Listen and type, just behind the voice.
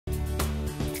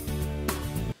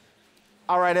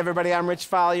All right, everybody, I'm Rich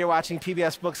Fowler. You're watching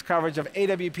PBS Books coverage of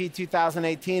AWP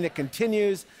 2018. It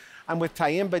continues. I'm with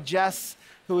Tyehimba Jess,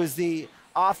 who is the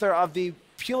author of the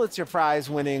Pulitzer Prize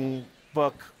winning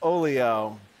book,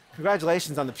 Olio.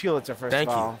 Congratulations on the Pulitzer, first of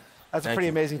all. That's a pretty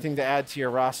amazing thing to add to your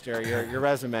roster, your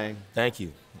resume. Thank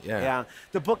you. Yeah.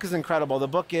 The book is incredible. The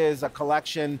book is a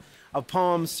collection of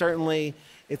poems, certainly.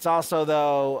 It's also,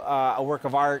 though, a work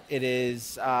of art. It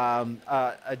is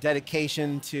a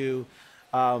dedication to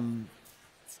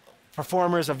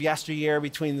performers of yesteryear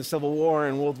between the Civil War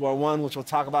and World War I, which we'll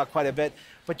talk about quite a bit,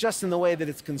 but just in the way that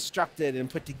it's constructed and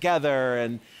put together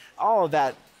and all of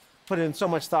that, put in so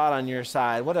much thought on your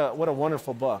side. What a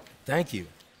wonderful book. Thank you.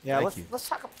 Yeah, let's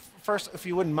talk first, if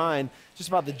you wouldn't mind, just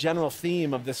about the general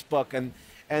theme of this book. And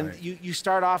right. you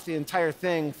start off the entire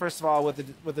thing, first of all,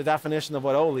 with the definition of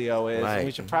what olio is, and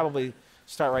we should probably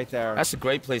start right there. That's a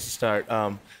great place to start.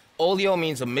 Olio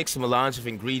means a mix of melange of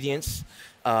ingredients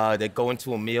that go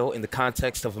into a meal. In the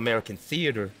context of American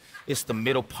theater, it's the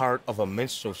middle part of a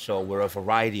minstrel show where a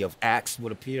variety of acts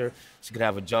would appear. So you could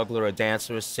have a juggler, a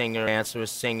dancer, a singer,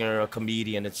 a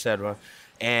comedian, etc.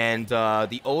 And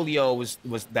the olio was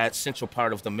that central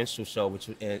part of the minstrel show,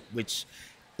 which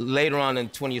later on in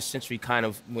the 20th century, kind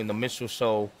of when the minstrel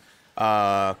show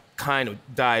kind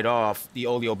of died off, the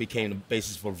olio became the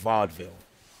basis for vaudeville.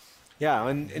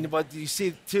 Yeah, but you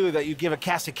see, too, that you give a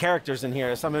cast of characters in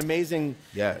here, some amazing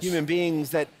human beings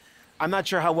that I'm not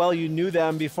sure how well you knew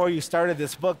them before you started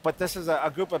this book, but this is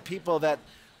a group of people that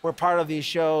were part of these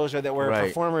shows or that were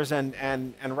performers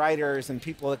and writers and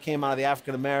people that came out of the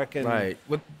African-American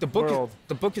Well,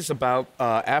 the book is about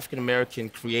African-American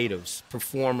creatives,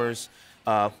 performers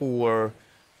who were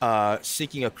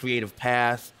seeking a creative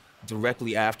path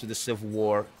directly after the Civil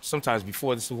War, sometimes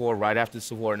before the Civil War, right after the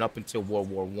Civil War, and up until World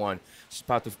War I. It's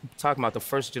talking about the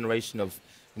first generation of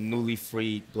newly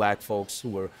freed black folks who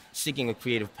were seeking a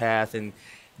creative path, and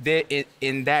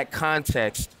in that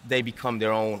context, they become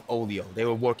their own olio. They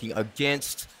were working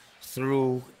against,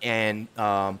 through, and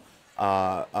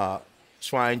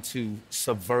trying to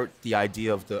subvert the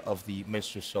idea of the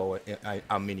minstrel show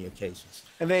on many occasions.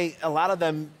 And a lot of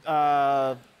them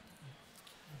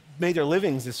made their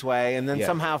livings this way, and then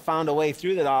somehow found a way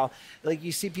through it all. Like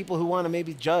you see people who want to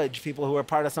maybe judge people who were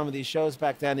part of some of these shows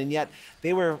back then, and yet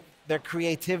their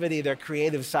creativity, their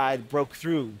creative side broke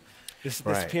through this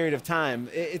period of time.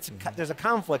 There's a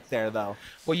conflict there, though.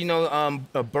 Well, you know,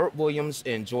 Burt Williams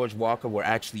and George Walker were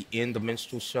actually in the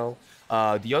minstrel show.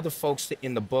 The other folks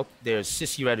in the book, there's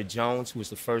Cissy Retta Jones, who was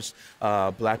the first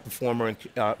black performer and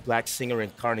black singer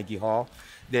in Carnegie Hall.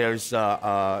 There's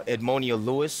Edmonia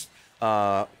Lewis,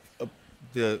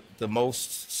 the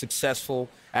most successful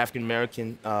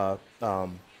African-American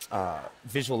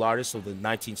visual artist of the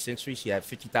 19th century. She had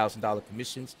 $50,000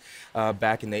 commissions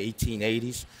back in the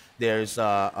 1880s. There's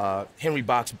Henry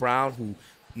Box Brown, who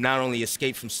not only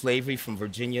escaped from slavery from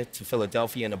Virginia to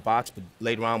Philadelphia in a box, but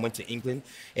later on went to England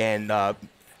and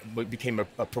became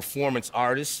a performance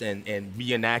artist and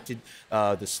reenacted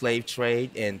the slave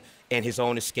trade and his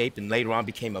own escape, and later on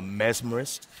became a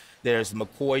mesmerist. There's the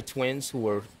McCoy twins, who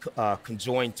were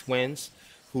conjoined twins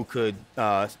who could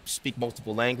speak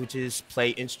multiple languages, play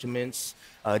instruments,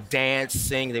 dance,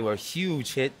 sing. They were a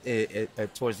huge hit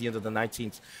towards the end of the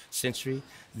 19th century.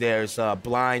 There's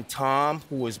Blind Tom,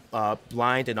 who was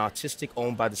blind and autistic,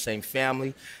 owned by the same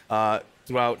family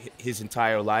throughout his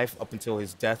entire life up until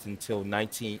his death until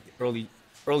early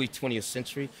 20th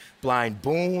century. Blind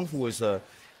Boone, who was a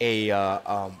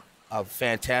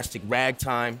fantastic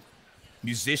ragtime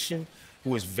musician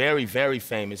who was very, very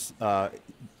famous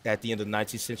at the end of the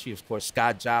 19th century. Of course,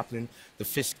 Scott Joplin, the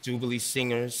Fisk Jubilee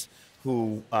Singers,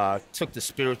 who took the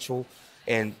spiritual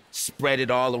and spread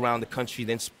it all around the country,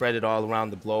 then spread it all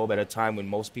around the globe at a time when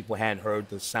most people hadn't heard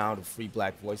the sound of free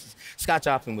black voices. Scott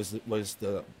Joplin was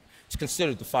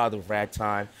considered the father of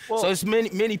ragtime. Well, so there's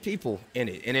many people in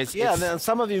it, and then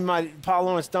some of you might, Paul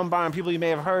Laurence Dunbar, and people you may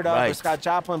have heard of, or Scott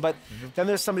Joplin, but then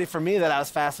there's somebody for me that I was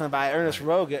fascinated by,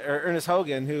 Ernest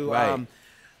Hogan, who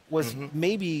was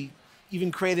maybe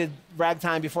even created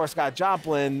ragtime before Scott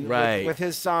Joplin with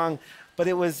his song, but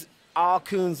it was all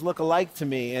coons look alike to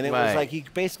me, and it was like he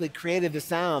basically created the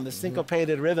sound, the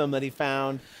syncopated rhythm that he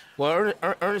found. Well,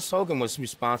 Ernest Hogan was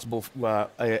responsible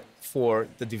for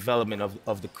the development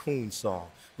of the coon song,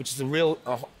 which is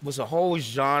was a whole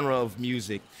genre of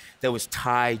music that was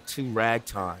tied to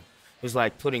ragtime. It was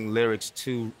like putting lyrics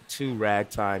to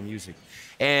ragtime music,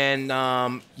 and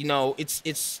you know,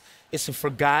 it's a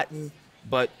forgotten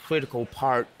but critical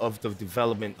part of the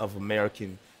development of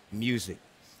American music.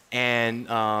 And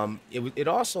it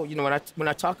also, you know, when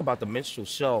I talk about the minstrel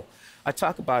show, I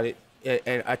talk about it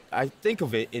and I think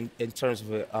of it in terms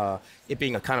of it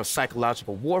being a kind of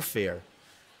psychological warfare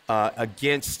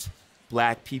against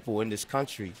black people in this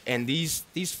country. And these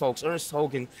folks, Ernest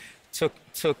Hogan took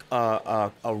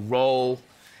a role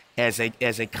as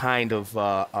a kind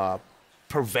of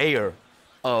purveyor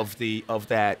of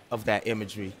that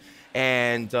imagery,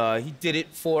 and he did it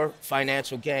for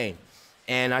financial gain,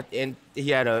 and he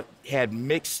had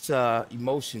mixed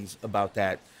emotions about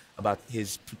that, about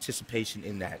his participation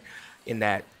in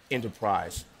that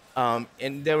enterprise,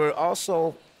 and there were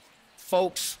also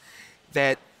folks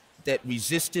that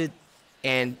resisted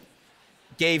and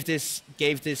gave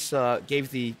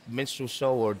the minstrel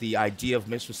show, or the idea of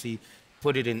minstrelsy,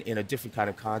 put it in a different kind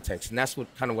of context. And that's what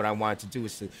I wanted to do,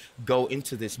 is to go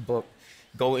into this book,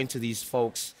 go into these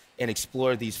folks, and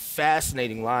explore these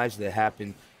fascinating lives that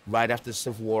happened right after the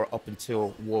Civil War up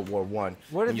until World War I.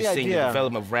 Where did you're seeing the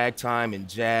development of ragtime and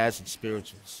jazz and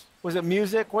spirituals. Was it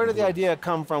music? Where did the idea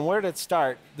come from? Where did it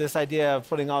start, this idea of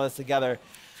putting all this together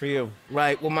for you?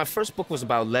 Right. Well, my first book was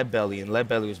about Leadbelly, and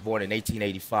Leadbelly was born in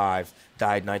 1885,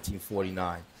 died in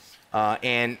 1949.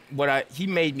 And he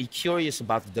made me curious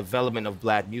about the development of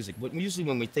black music. But usually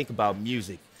when we think about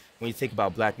music, when you think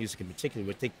about black music in particular,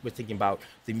 we're thinking about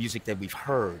the music that we've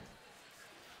heard.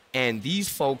 And these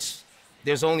folks,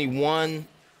 there's only one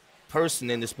person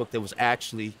in this book that was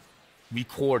actually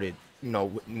recorded,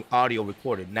 audio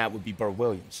recorded, and that would be Burt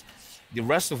Williams. The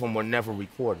rest of them were never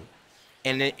recorded.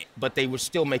 But they were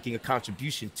still making a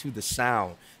contribution to the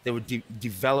sound. They were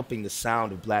developing the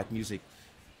sound of black music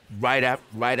right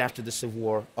after the Civil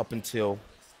War up until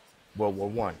World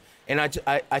War I. And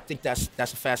I think that's a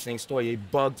fascinating story.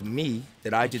 It bugged me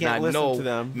that I did not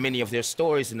know many of their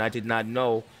stories, and I did not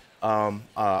know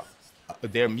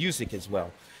their music as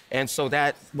well. And so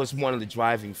that was one of the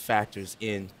driving factors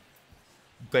in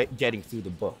getting through the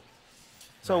book.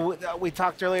 So we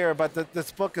talked earlier about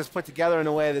this book is put together in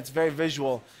a way that's very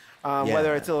visual,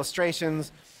 whether it's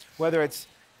illustrations, whether it's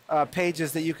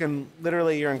pages that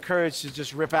you're encouraged to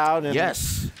just rip out and,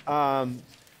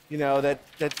 that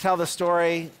tell the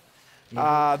story.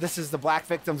 This is the black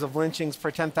victims of lynchings per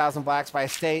 10,000 blacks by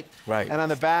state. Right. And on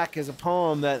the back is a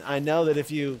poem that I know that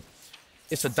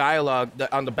it's a dialogue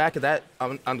on the back of that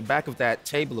of that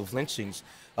table of lynchings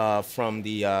from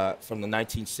the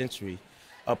 19th century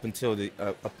up until the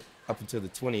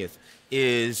 20th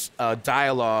is a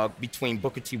dialogue between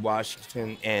Booker T.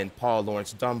 Washington and Paul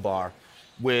Laurence Dunbar,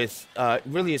 with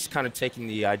really it's kind of taking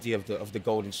the idea of the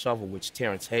golden shovel, which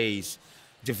Terrence Hayes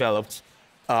developed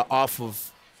off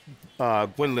of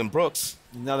Gwendolyn Brooks.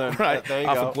 Of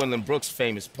Gwendolyn Brooks'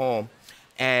 famous poem,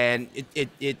 and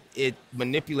it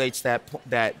manipulates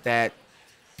that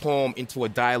poem into a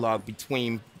dialogue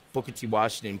between Booker T.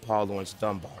 Washington and Paul Laurence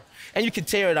Dunbar. And you can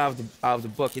tear it out of the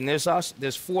book. And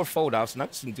there's 4 photos, and I'm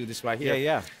just going to do this right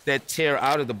here, that tear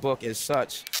out of the book as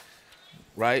such,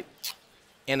 right?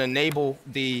 And enable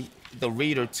the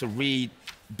reader to read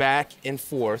back and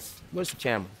forth. Where's the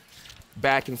camera?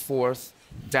 Back and forth,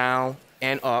 down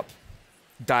and up,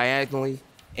 diagonally,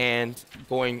 and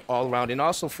going all around. And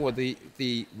also for the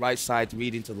right side to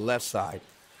read into the left side.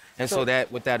 And so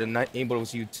what that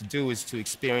enables you to do is to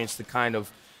experience the kind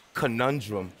of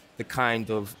conundrum, the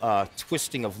kind of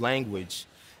twisting of language,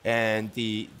 and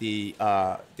the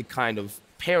kind of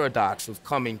paradox of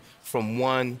coming from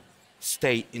one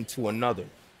state into another.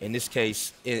 In this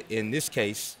case,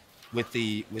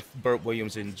 with Burt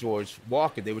Williams and George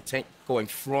Walker, they were going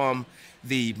from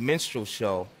the minstrel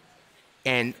show,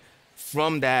 and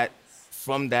from that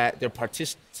their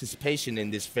participation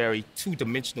in this very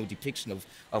two-dimensional depiction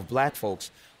of black folks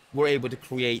were able to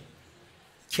create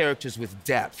characters with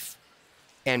depth.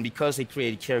 And because they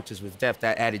created characters with depth,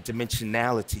 that added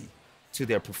dimensionality to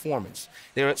their performance.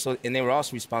 They were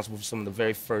also responsible for some of the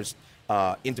very first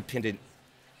independent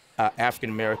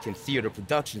African-American theater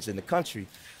productions in the country.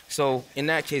 So in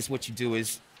that case, what you do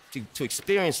is, to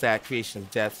experience that creation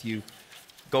of depth, you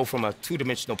go from a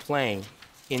two-dimensional plane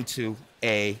into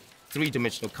a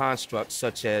three-dimensional construct,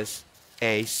 such as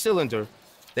a cylinder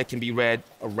that can be read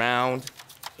around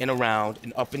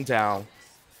and up and down,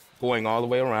 going all the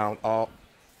way around,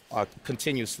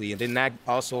 continuously. And then that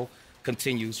also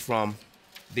continues from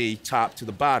the top to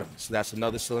the bottom. So that's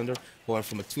another cylinder going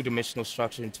from a two-dimensional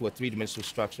structure into a three-dimensional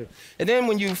structure. And then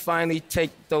when you finally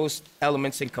take those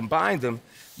elements and combine them,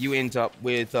 you end up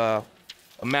with a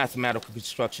mathematical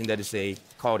construction that is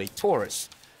called a torus,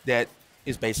 that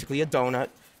is basically a donut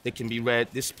that can be read.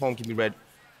 This poem can be read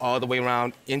all the way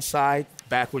around inside,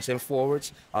 backwards and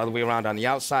forwards, all the way around on the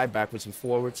outside, backwards and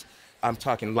forwards. I'm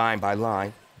talking line by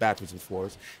line, backwards and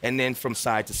forwards, and then from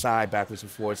side to side, backwards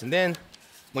and forwards. And then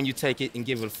when you take it and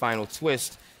give it a final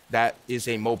twist, that is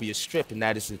a Mobius strip, and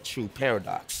that is a true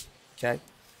paradox. Okay,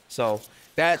 so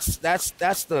that's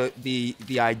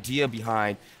the idea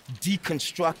behind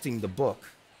deconstructing the book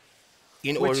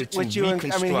in order to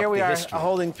reconstruct I mean, here we the are history.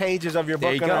 Holding pages of your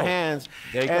book in our hands,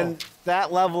 and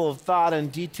that level of thought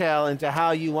and detail into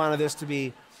how you wanted this to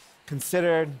be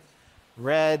considered,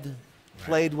 read,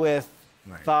 played with,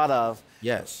 thought of.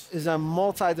 Yes. Is a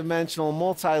multi-dimensional,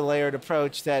 multi-layered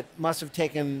approach that must have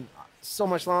taken so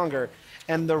much longer,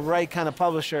 and the right kind of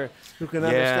publisher who can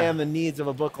understand the needs of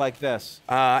a book like this.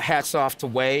 Hats off to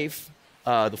Wave.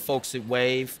 The folks at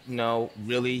Wave,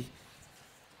 really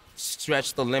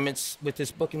stretched the limits with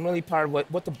this book. And really part of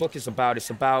what the book is about,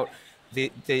 it's about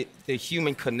the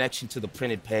human connection to the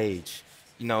printed page.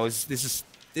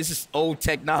 This is old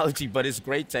technology, but it's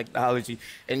great technology.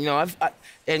 And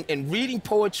and reading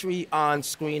poetry on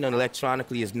screen and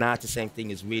electronically is not the same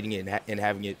thing as reading it and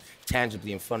having it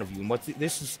tangibly in front of you. And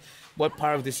what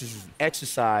part of this is an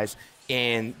exercise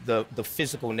in the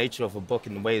physical nature of a book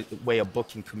and the way a book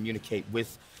can communicate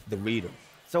with the reader.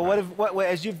 So what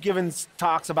as you've given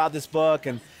talks about this book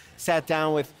and sat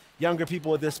down with younger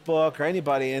people with this book or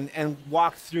anybody and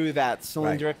walked through that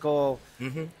cylindrical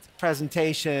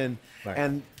presentation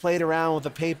and played around with the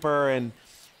paper, and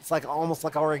it's like almost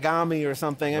like origami or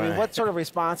something. I mean, what sort of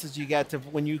responses do you get to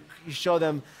when you show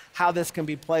them how this can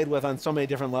be played with on so many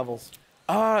different levels?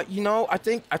 I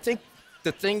think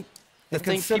the thing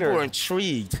people are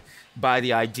intrigued by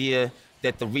the idea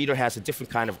that the reader has a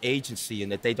different kind of agency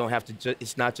and that they don't have to,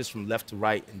 it's not just from left to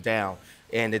right and down,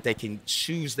 and that they can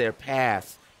choose their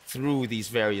path through these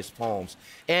various poems.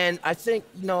 And I think,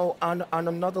 on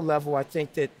another level, I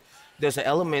think that there's an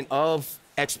element of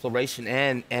exploration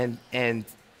and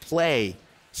play,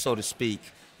 so to speak,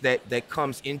 that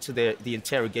comes into the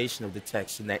interrogation of the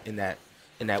text in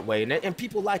that way. And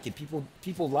people like it.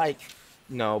 People like,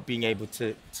 being able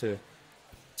to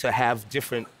have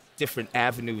different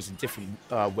avenues and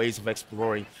different ways of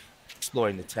exploring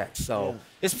the text. So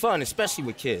it's fun, especially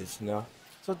with kids,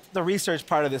 So the research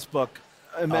part of this book,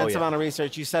 immense amount of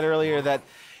research. You said earlier that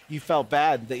you felt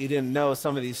bad that you didn't know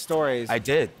some of these stories. I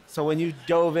did. So when you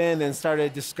dove in and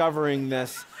started discovering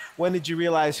this, when did you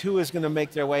realize who was going to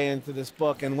make their way into this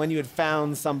book? And when you had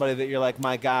found somebody that you're like,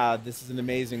 my God, this is an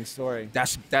amazing story?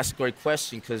 That's a great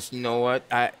question, because you know what?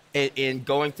 In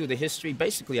going through the history,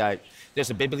 basically, there's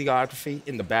a bibliography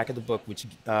in the back of the book which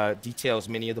details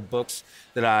many of the books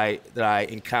that I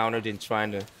encountered in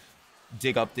trying to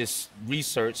dig up this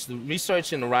research. The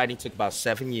research and the writing took about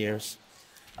 7 years.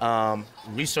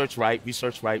 Research right,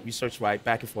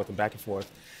 back and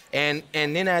forth. And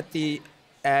then at the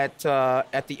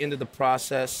end of the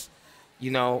process,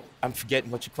 I'm forgetting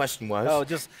what your question was. Oh,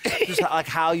 just like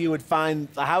how you would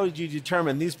how would you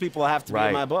determine these people have to be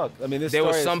in my book? I mean, there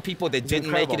were some people that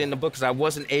didn't make it in the book because I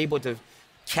wasn't able to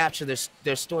capture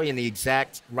their story in the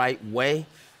exact right way.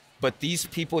 But these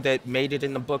people that made it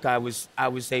in the book, I was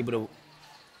able to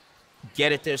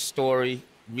get at their story,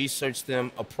 research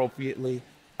them appropriately,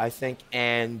 I think,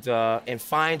 and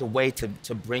find a way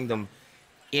to bring them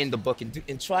in the book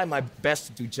and try my best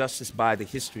to do justice by the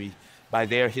history, by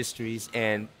their histories,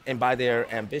 and by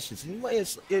their ambitions. And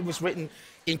it was written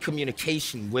in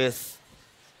communication with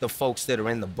the folks that are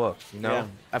in the book, Yeah.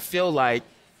 I feel like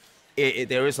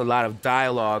there is a lot of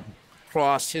dialogue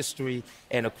across history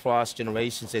and across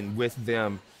generations and with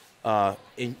them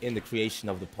in the creation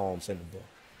of the poems in the book.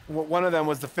 One of them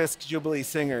was the Fisk Jubilee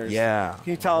Singers. Yeah.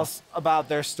 Can you tell us about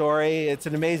their story? It's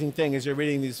an amazing thing as you're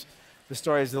reading the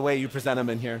stories, the way you present them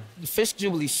in here. The Fisk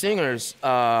Jubilee Singers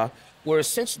were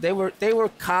essentially, they were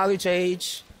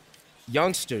college-age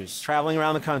youngsters. Traveling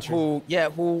around the country. Who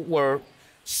were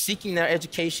seeking their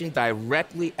education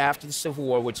directly after the Civil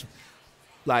War, which,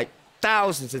 like,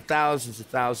 thousands and thousands and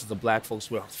thousands of black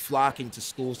folks were flocking to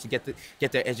schools to get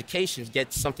their educations,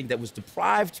 get something that was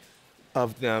deprived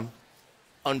of them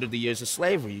under the years of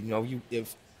slavery.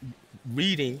 If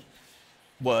reading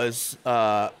was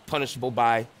punishable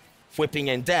by whipping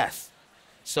and death.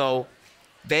 So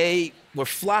folks were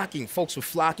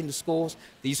flocking to schools.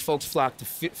 These folks flocked to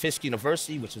Fisk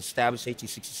University, which was established in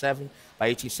 1867. By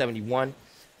 1871,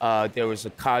 there was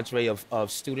a cadre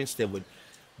of students that would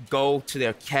go to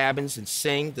their cabins and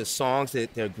sing the songs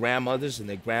that their grandmothers and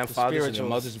their grandfathers and their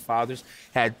mothers and fathers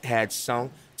had sung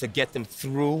to get them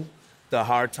through the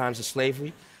hard times of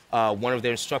slavery. One of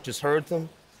their instructors heard them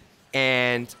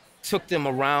and took them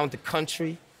around the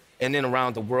country and then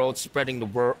around the world, spreading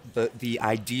the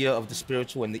idea of the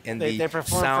spiritual and the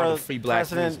sound of free black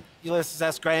music. President Ulysses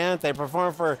S. Grant. They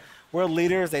performed for world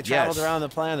leaders. They traveled around the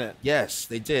planet. Yes,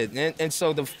 they did. And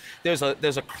so there's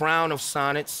a crown of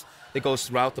sonnets that goes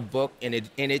throughout the book, and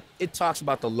it talks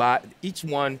about each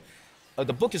one.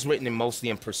 The book is written mostly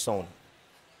in persona.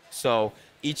 So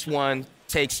each one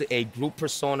takes a group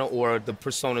persona or the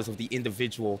personas of the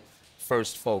individual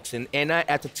first folks. And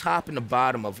at the top and the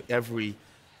bottom of every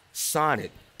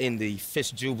sonnet in the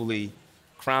Fifth Jubilee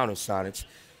crown of sonnets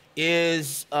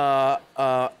is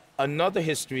another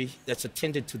history that's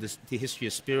attended to the history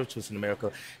of spirituals in America,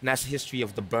 and that's the history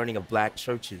of the burning of black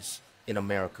churches in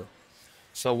America.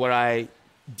 So what I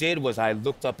did was I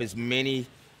looked up as many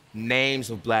names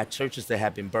of black churches that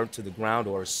have been burnt to the ground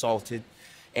or assaulted,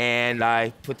 and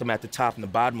I put them at the top and the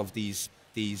bottom of these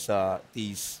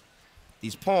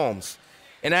poems.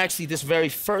 And actually, this very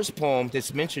first poem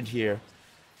that's mentioned here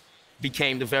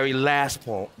became the very last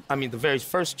poem. I mean, the very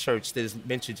first church that is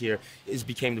mentioned here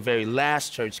became the very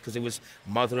last church, because it was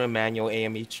Mother Emanuel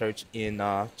AME Church in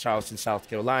Charleston, South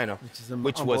Carolina,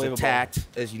 which was attacked,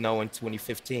 as you know, in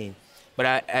 2015.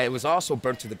 But it was also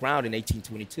burnt to the ground in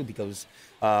 1822 because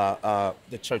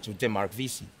the Church of Denmark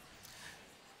Vesey.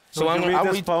 So I'll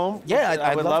read this poem? Yeah,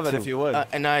 I would love it if you would.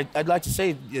 And I'd like to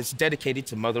say it's dedicated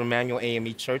to Mother Emanuel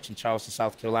AME Church in Charleston,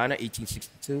 South Carolina,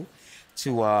 1862,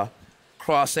 to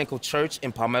Cross Ankle Church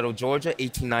in Palmetto, Georgia,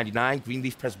 1899,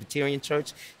 Greenleaf Presbyterian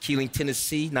Church, Keeling,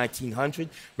 Tennessee, 1900,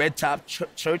 Red Top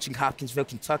Church in Hopkinsville,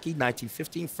 Kentucky,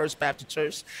 1915, First Baptist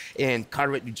Church in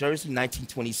Carteret, New Jersey,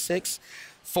 1926,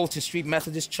 Fulton Street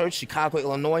Methodist Church, Chicago,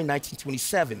 Illinois,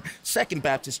 1927. Second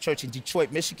Baptist Church in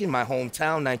Detroit, Michigan, my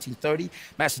hometown, 1930.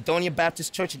 Macedonia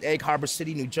Baptist Church in Egg Harbor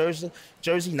City, New Jersey,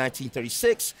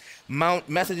 1936. Mount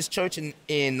Methodist Church in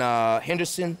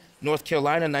Henderson, North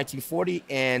Carolina, 1940.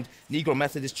 And Negro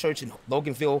Methodist Church in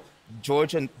Loganville,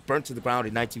 Georgia, burnt to the ground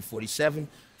in 1947.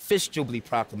 Fish Jubilee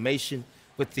Proclamation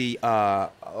with the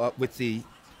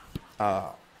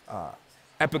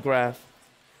epigraph,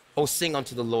 "Oh, sing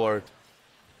unto the Lord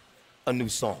a new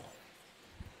song.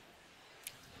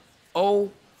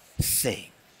 Oh,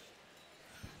 sing.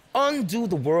 Undo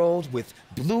the world with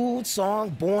blued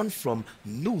song born from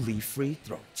newly free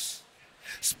throats,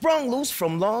 sprung loose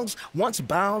from lungs once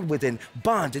bound within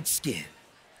bonded skin,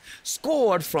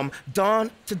 scored from dawn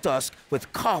to dusk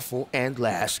with coffle and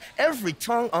lash, every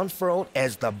tongue unfurled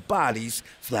as the body's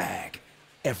flag,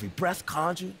 every breath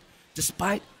conjured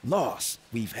despite loss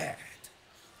we've had.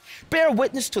 Bear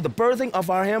witness to the birthing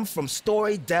of our hymn from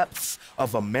storied depths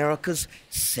of America's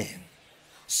sin.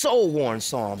 Soul-worn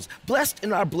psalms, blessed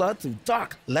in our blood through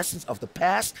dark lessons of the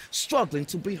past, struggling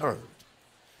to be heard.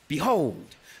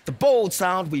 Behold, the bold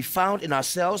sound we found in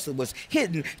ourselves that was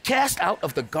hidden, cast out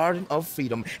of the garden of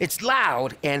freedom. It's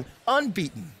loud and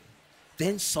unbeaten,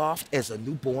 then soft as a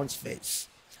newborn's face,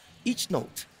 each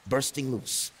note bursting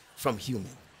loose from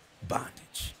human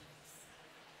bondage."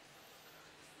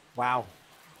 Wow.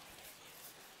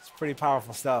 Pretty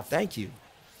powerful stuff. Thank you.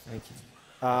 Thank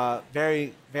you.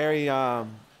 Very, very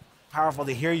powerful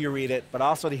to hear you read it, but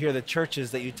also to hear the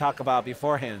churches that you talk about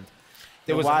beforehand.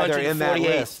 There was why they're in that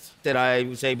 148 list. that I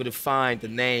was able to find the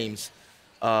names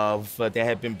of that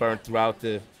had been burnt throughout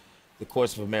the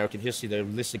course of American history. They're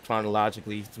listed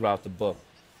chronologically throughout the book.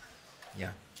 Yeah.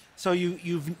 So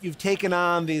you've taken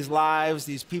on these lives,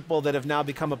 these people that have now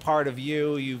become a part of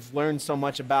you. You've learned so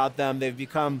much about them. They've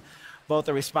become both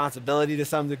a responsibility to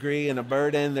some degree and a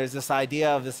burden. There's this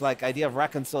idea of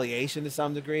reconciliation to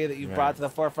some degree that you've brought to the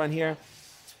forefront here.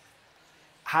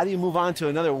 How do you move on to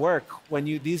another work when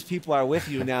these people are with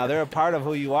you now? They're a part of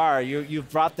who you are. You've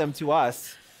brought them to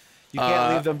us. You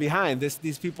can't leave them behind.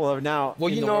 These people are now.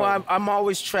 Well, you know, I'm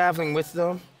always traveling with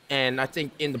them, and I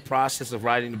think in the process of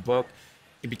writing the book,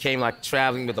 it became like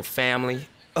traveling with a family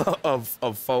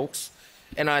of folks,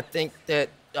 and I think that.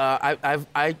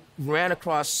 I ran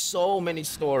across so many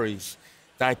stories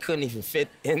that I couldn't even fit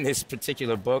in this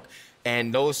particular book,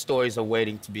 and those stories are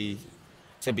waiting to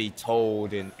be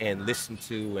told and listened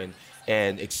to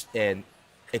and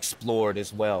explored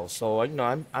as well. So you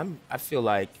know, I feel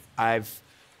like I've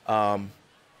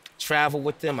traveled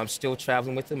with them. I'm still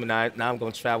traveling with them, and now I'm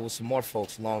going to travel with some more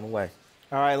folks along the way.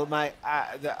 All right,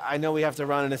 I know we have to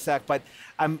run in a sec, but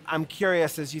I'm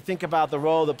curious, as you think about the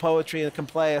role that poetry can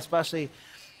play, especially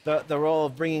the role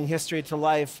of bringing history to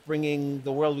life, bringing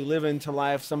the world we live in to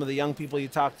life, some of the young people you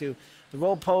talk to, the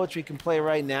role poetry can play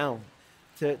right now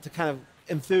to kind of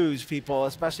enthuse people,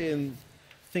 especially in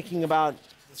thinking about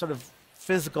sort of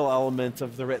physical elements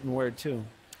of the written word too.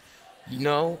 You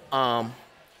know,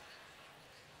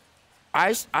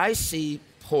 I see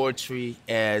poetry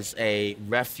as a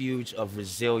refuge of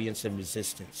resilience and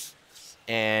resistance.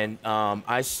 And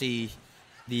I see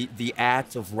the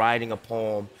act of writing a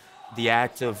poem, the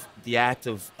act of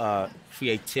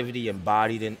creativity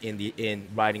embodied in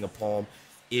writing a poem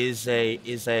is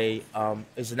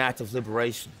an act of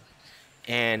liberation.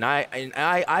 And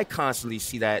I constantly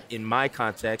see that in my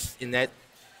context, in that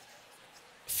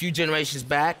a few generations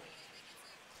back,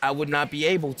 I would not be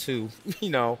able to,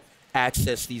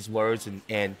 access these words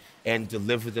and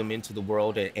deliver them into the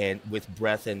world and with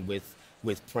breath and with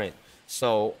print.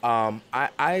 So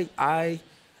I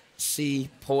see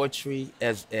poetry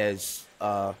as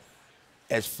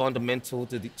fundamental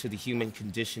to the human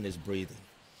condition as breathing.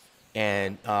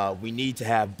 And we need to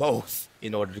have both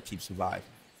in order to keep surviving.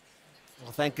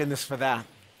 Well, thank goodness for that.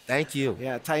 Thank you.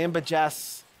 Yeah, Tyehimba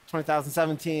Jess,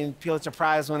 2017 Pulitzer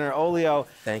Prize winner, Olio.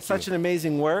 Thank you. Such an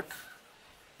amazing work.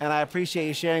 And I appreciate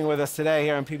you sharing with us today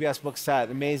here on PBS Book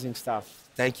Set. Amazing stuff.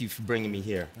 Thank you for bringing me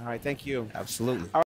here. All right, thank you. Absolutely.